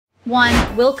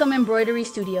1. Wilcom Embroidery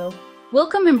Studio.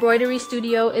 Wilcom Embroidery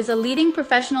Studio is a leading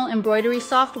professional embroidery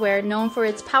software known for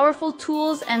its powerful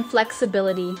tools and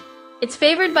flexibility. It's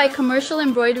favored by commercial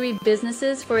embroidery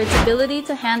businesses for its ability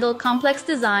to handle complex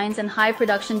designs and high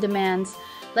production demands.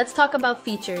 Let's talk about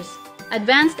features.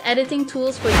 Advanced editing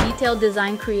tools for detailed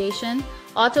design creation,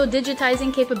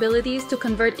 auto-digitizing capabilities to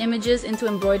convert images into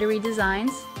embroidery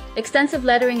designs, extensive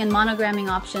lettering and monogramming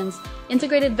options,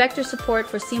 integrated vector support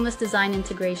for seamless design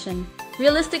integration,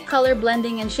 realistic color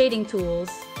blending and shading tools.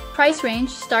 Price range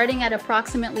starting at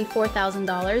approximately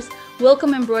 $4,000,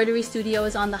 Wilcom Embroidery Studio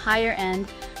is on the higher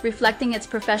end, reflecting its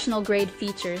professional-grade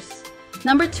features.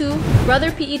 Number 2.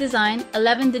 Brother PE Design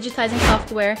 11 Digitizing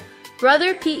Software.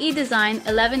 Brother PE Design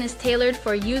 11 is tailored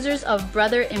for users of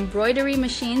Brother embroidery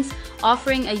machines,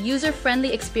 offering a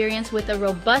user-friendly experience with a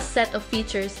robust set of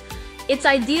features. It's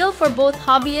ideal for both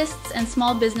hobbyists and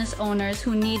small business owners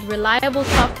who need reliable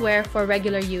software for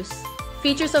regular use.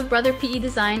 Features of Brother PE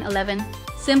Design 11.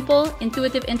 Simple,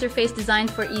 intuitive interface designed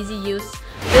for easy use.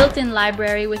 Built-in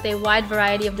library with a wide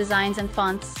variety of designs and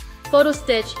fonts. Photo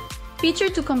Stitch. Feature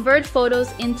to convert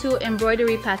photos into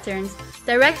embroidery patterns.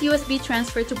 Direct USB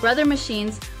transfer to Brother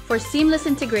machines for seamless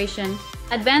integration.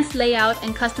 Advanced layout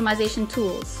and customization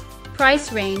tools.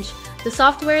 Price range. The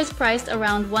software is priced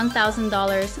around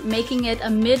 $1,000, making it a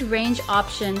mid-range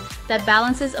option that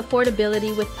balances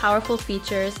affordability with powerful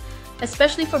features,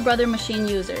 especially for Brother machine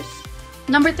users.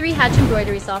 Number 3. Hatch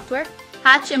Embroidery Software.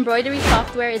 Hatch Embroidery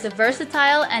Software is a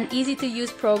versatile and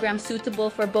easy-to-use program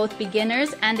suitable for both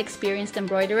beginners and experienced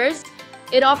embroiderers.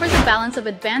 It offers a balance of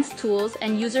advanced tools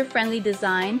and user-friendly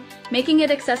design, making it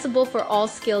accessible for all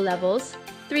skill levels.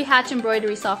 3. Hatch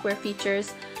Embroidery Software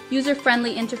features.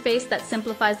 User-friendly interface that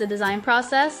simplifies the design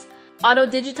process.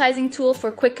 Auto-digitizing tool for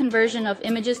quick conversion of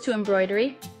images to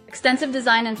embroidery. Extensive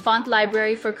design and font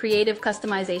library for creative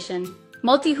customization.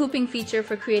 Multi-hooping feature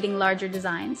for creating larger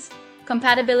designs.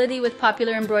 Compatibility with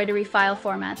popular embroidery file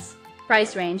formats.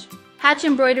 Price range. Hatch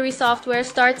Embroidery Software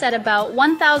starts at about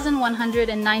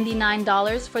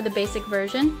 $1,199 for the basic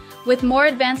version, with more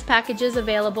advanced packages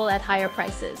available at higher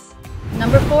prices.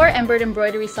 Number 4. Embird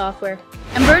Embroidery Software.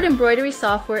 Embird Embroidery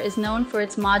Software is known for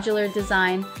its modular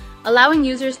design, allowing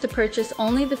users to purchase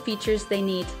only the features they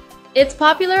need. It's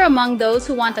popular among those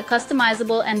who want a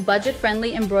customizable and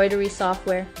budget-friendly embroidery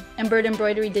software. Embird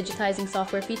Embroidery Digitizing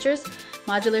Software features.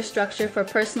 Modular structure for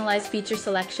personalized feature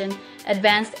selection,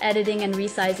 advanced editing and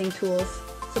resizing tools.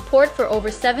 Support for over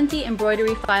 70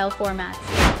 embroidery file formats.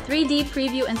 3D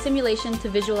preview and simulation to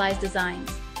visualize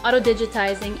designs.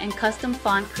 Auto-digitizing and custom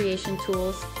font creation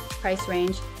tools. Price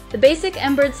range. The basic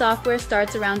Embird software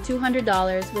starts around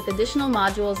 $200 with additional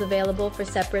modules available for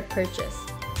separate purchase.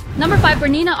 Number 5.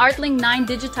 Bernina ArtLink 9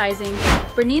 Digitizing.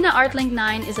 Bernina ArtLink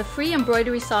 9 is a free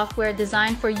embroidery software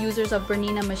designed for users of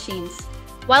Bernina machines.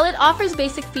 While it offers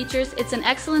basic features, it's an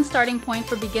excellent starting point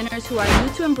for beginners who are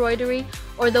new to embroidery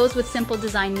or those with simple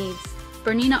design needs.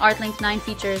 Bernina ArtLink 9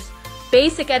 features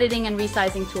basic editing and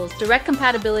resizing tools, direct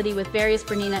compatibility with various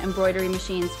Bernina embroidery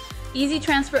machines, easy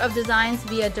transfer of designs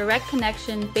via direct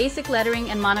connection, basic lettering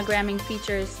and monogramming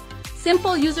features,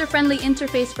 simple user-friendly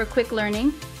interface for quick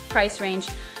learning. Price range.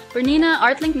 Bernina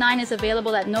ArtLink 9 is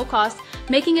available at no cost,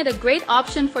 making it a great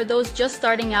option for those just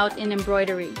starting out in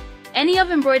embroidery. Any of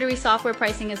embroidery software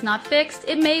pricing is not fixed,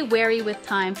 it may vary with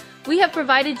time. We have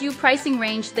provided you pricing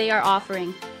range they are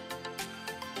offering.